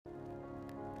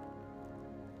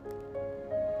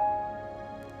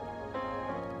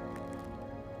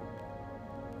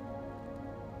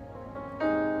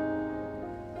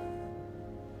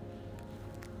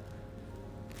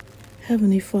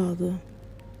Heavenly Father,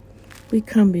 we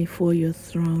come before your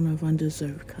throne of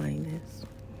undeserved kindness.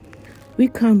 We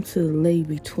come to lay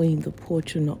between the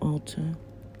porch and the altar,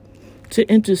 to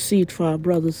intercede for our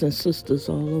brothers and sisters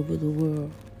all over the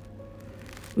world.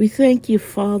 We thank you,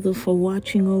 Father, for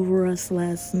watching over us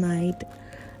last night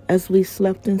as we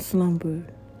slept and slumbered.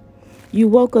 You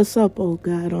woke us up, oh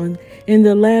God, in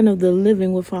the land of the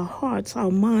living with our hearts,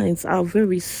 our minds, our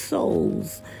very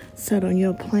souls set on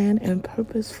your plan and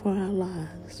purpose for our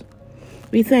lives.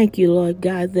 We thank you, Lord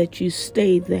God, that you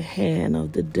stayed the hand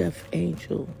of the death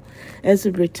angel as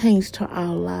it pertains to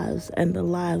our lives and the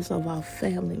lives of our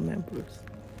family members.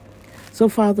 So,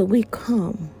 Father, we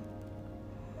come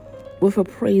with a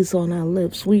praise on our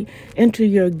lips. We enter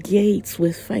your gates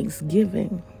with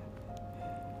thanksgiving.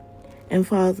 And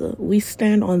Father, we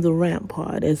stand on the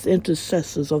rampart as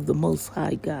intercessors of the Most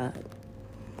High God.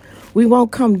 We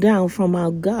won't come down from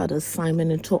our God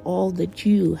assignment until all that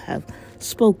you have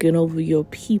spoken over your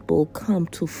people come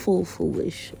to full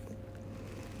fruition.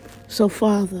 So,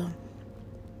 Father,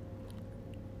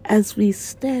 as we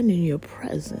stand in your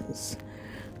presence,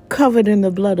 covered in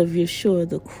the blood of Yeshua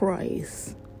the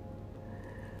Christ,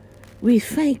 we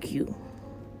thank you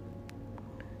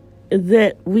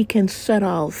that we can set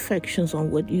our affections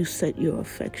on what you set your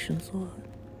affections on.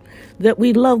 That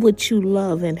we love what you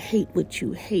love and hate what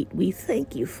you hate. We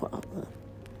thank you, Father.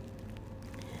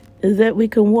 That we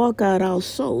can walk out our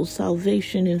soul's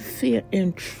salvation in fear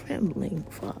and trembling,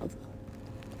 Father.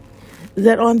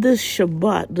 That on this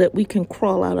Shabbat, that we can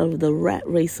crawl out of the rat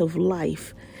race of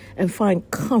life and find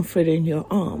comfort in your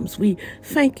arms. We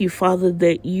thank you, Father,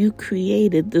 that you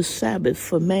created the Sabbath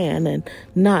for man and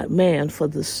not man for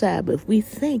the Sabbath. We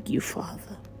thank you,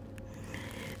 Father,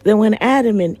 that when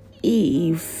Adam and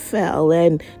Eve fell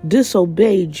and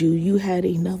disobeyed you, you had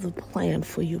another plan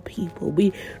for your people.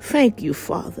 We thank you,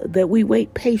 Father, that we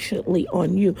wait patiently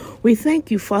on you. We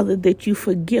thank you, Father, that you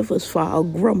forgive us for our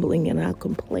grumbling and our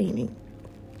complaining.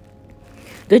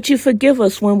 That you forgive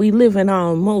us when we live in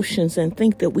our emotions and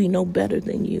think that we know better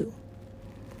than you.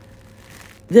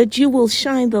 That you will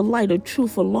shine the light of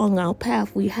truth along our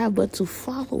path. We have but to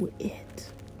follow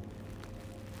it.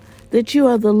 That you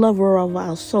are the lover of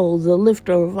our soul, the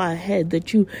lifter of our head.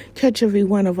 That you catch every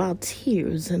one of our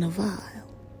tears in a vial.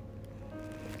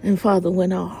 And Father,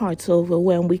 when our hearts are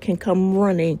overwhelmed, we can come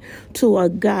running to a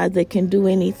God that can do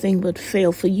anything but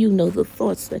fail. For you know the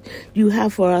thoughts that you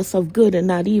have for us of good and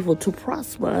not evil, to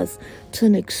prosper us to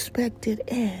an expected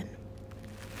end.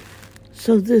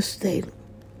 So this day,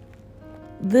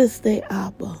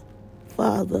 Abba,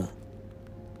 Father,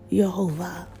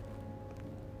 Yehovah,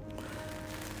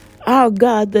 our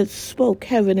God that spoke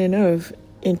heaven and earth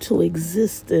into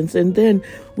existence, and then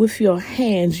with your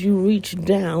hands you reached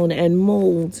down and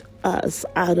molded us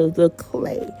out of the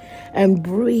clay and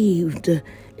breathed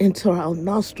into our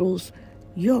nostrils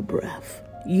your breath,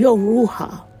 your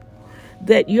ruha,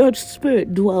 that your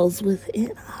spirit dwells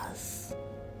within us.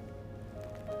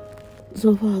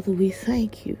 So, Father, we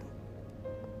thank you.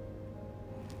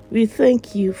 We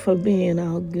thank you for being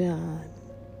our God.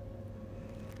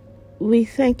 We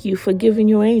thank you for giving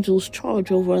your angels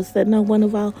charge over us, that not one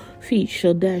of our feet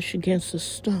shall dash against a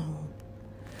stone.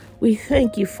 We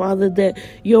thank you, Father, that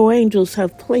your angels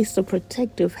have placed a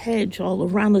protective hedge all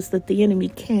around us, that the enemy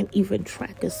can't even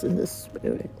track us in the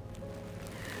spirit.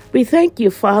 We thank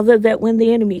you, Father, that when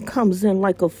the enemy comes in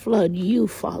like a flood, you,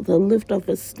 Father, lift up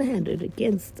a standard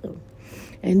against them.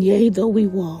 And yea, though we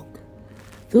walk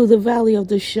through the valley of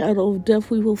the shadow of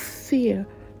death, we will fear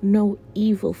no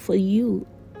evil, for you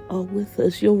are with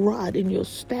us. Your rod and your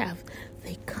staff,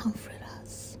 they comfort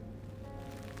us.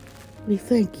 We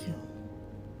thank you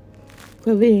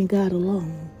for being God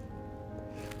alone,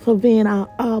 for being our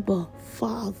Abba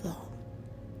Father,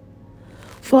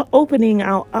 for opening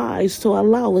our eyes to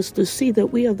allow us to see that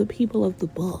we are the people of the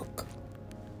book,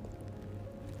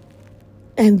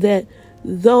 and that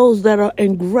those that are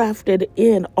engrafted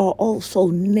in are also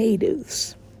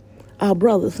natives, our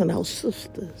brothers and our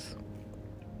sisters.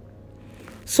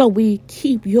 So we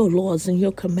keep your laws and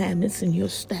your commandments and your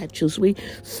statutes. We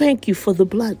thank you for the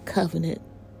blood covenant.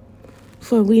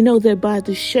 For we know that by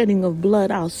the shedding of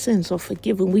blood, our sins are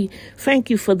forgiven. We thank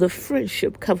you for the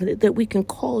friendship covenant, that we can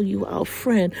call you our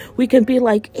friend. We can be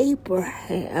like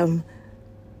Abraham,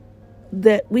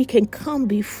 that we can come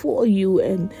before you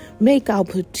and make our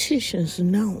petitions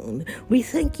known. We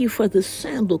thank you for the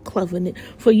sandal covenant,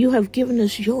 for you have given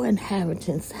us your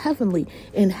inheritance, heavenly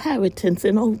inheritance.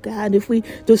 And oh God, if we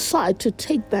decide to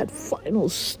take that final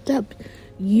step,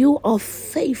 you are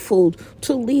faithful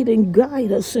to lead and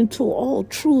guide us into all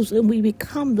truths, and we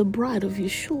become the bride of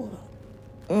Yeshua.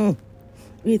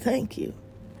 We thank you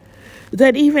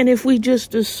that even if we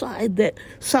just decide that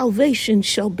salvation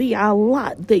shall be our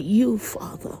lot, that you,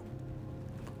 Father,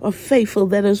 are faithful,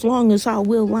 that as long as our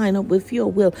will line up with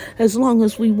your will, as long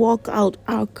as we walk out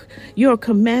your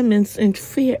commandments in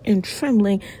fear and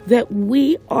trembling, that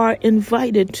we are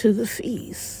invited to the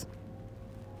feast.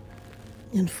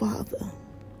 And Father,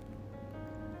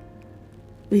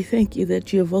 we thank you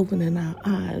that you've opened our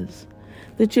eyes,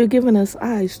 that you're giving us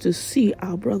eyes to see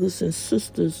our brothers and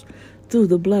sisters through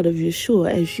the blood of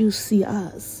Yeshua as you see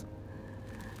us,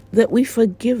 that we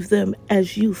forgive them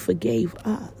as you forgave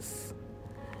us.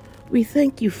 We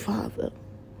thank you, Father,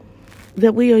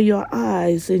 that we are your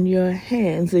eyes and your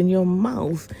hands and your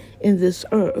mouth in this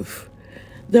earth,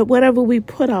 that whatever we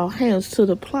put our hands to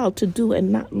the plow to do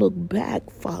and not look back,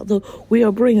 Father, we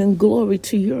are bringing glory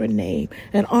to your name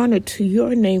and honor to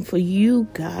your name, for you,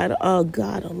 God, are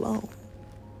God alone.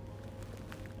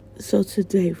 So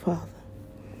today, Father,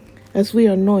 as we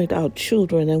anoint our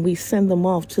children and we send them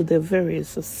off to their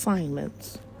various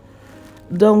assignments,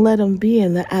 don't let them be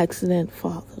in the accident,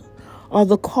 Father, or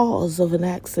the cause of an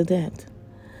accident.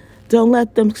 Don't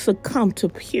let them succumb to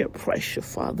peer pressure,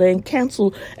 Father, and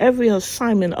cancel every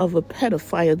assignment of a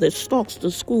pedophile that stalks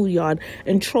the schoolyard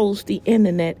and trolls the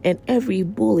internet, and every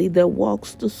bully that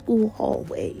walks the school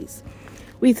hallways.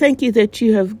 We thank you that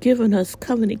you have given us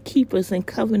covenant keepers and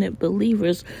covenant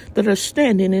believers that are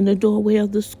standing in the doorway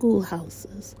of the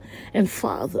schoolhouses. And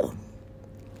Father,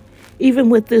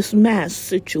 even with this mass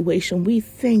situation, we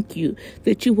thank you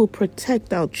that you will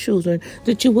protect our children,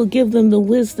 that you will give them the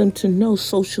wisdom to know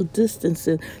social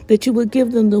distancing, that you will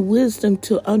give them the wisdom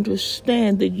to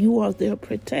understand that you are their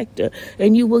protector,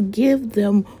 and you will give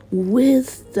them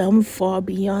wisdom far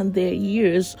beyond their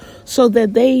years so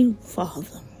that they,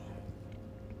 Father,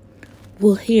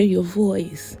 will hear your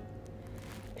voice,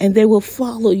 and they will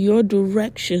follow your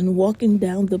direction, walking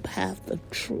down the path of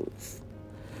truth.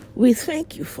 We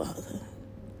thank you, Father,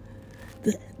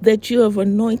 that you have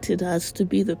anointed us to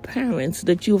be the parents,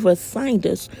 that you have assigned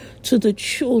us to the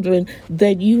children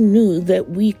that you knew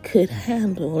that we could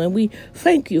handle. And we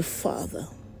thank you, Father,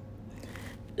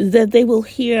 that they will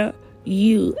hear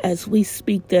you as we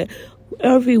speak, that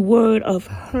every word of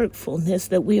hurtfulness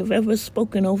that we have ever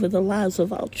spoken over the lives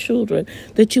of our children,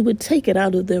 that you would take it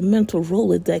out of their mental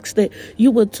Rolodex, that you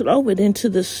would throw it into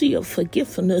the sea of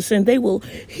forgiveness, and they will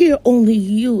hear only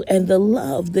you and the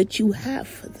love that you have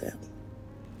for them.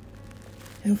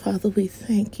 And Father, we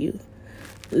thank you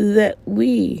that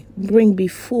we bring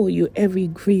before you every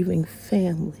grieving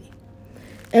family,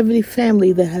 every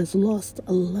family that has lost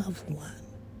a loved one.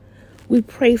 We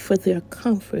pray for their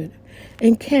comfort.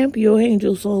 Encamp your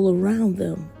angels all around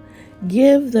them.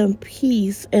 Give them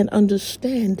peace and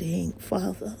understanding,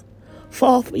 Father,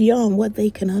 far beyond what they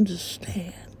can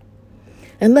understand.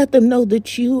 And let them know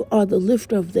that you are the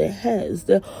lifter of their heads,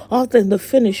 the author and the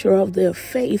finisher of their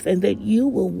faith, and that you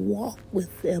will walk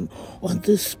with them on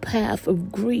this path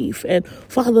of grief. And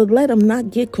Father, let them not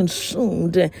get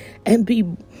consumed and be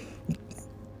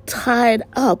tied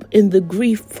up in the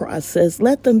grief process.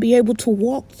 Let them be able to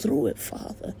walk through it,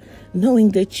 Father, knowing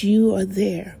that you are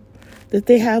there, that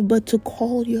they have but to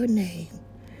call your name,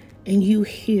 and you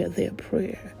hear their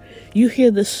prayer. You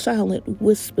hear the silent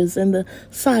whispers and the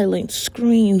silent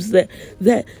screams that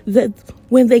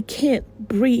when they can't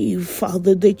breathe,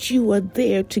 Father, that you are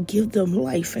there to give them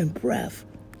life and breath.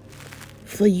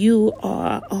 For you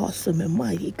are awesome and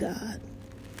mighty God.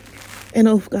 And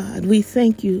oh God, we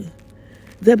thank you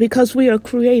that because we are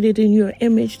created in your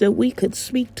image, that we could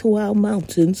speak to our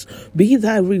mountains, be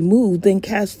thou removed and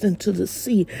cast into the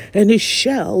sea, and it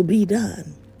shall be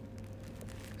done.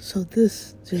 So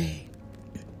this day,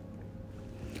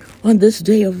 on this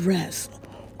day of rest,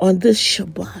 on this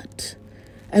Shabbat,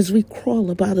 as we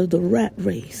crawl up out of the rat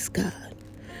race, God,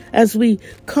 as we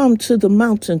come to the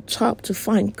mountaintop to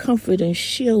find comfort and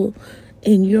shield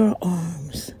in your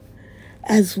arms,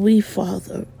 as we,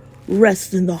 Father,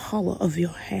 rest in the hollow of your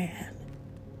hand,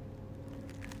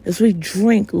 as we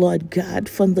drink, Lord God,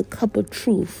 from the cup of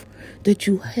truth that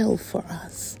you held for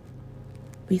us,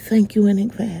 we thank you in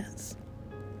advance.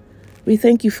 We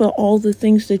thank you for all the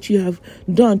things that you have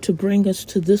done to bring us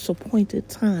to this appointed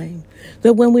time.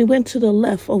 That when we went to the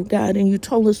left, oh God, and you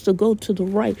told us to go to the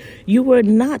right, you were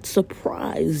not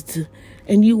surprised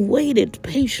and you waited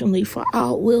patiently for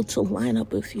our will to line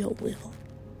up with your will.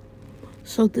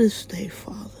 So this day,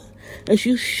 Father, as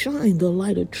you shine the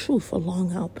light of truth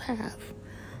along our path,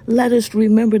 let us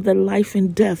remember that life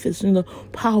and death is in the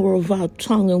power of our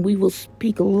tongue, and we will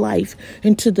speak life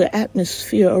into the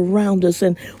atmosphere around us.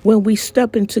 And when we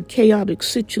step into chaotic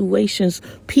situations,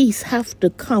 peace has to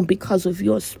come because of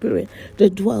your spirit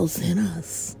that dwells in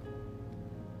us.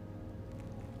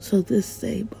 So this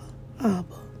day,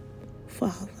 Abba,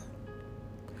 Father,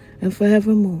 and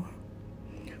forevermore,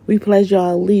 we pledge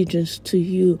our allegiance to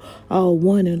you, our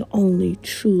one and only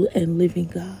true and living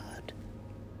God.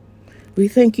 We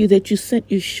thank you that you sent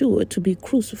Yeshua to be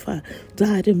crucified,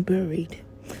 died, and buried,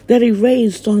 that he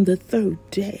raised on the third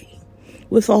day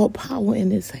with all power in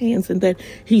his hands, and that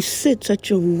he sits at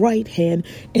your right hand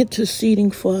interceding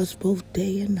for us both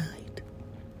day and night.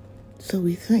 So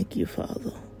we thank you,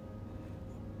 Father,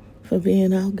 for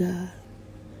being our God.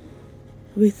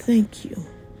 We thank you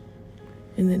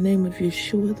in the name of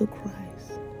Yeshua the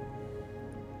Christ.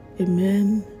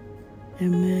 Amen,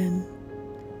 amen,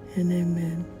 and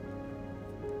amen.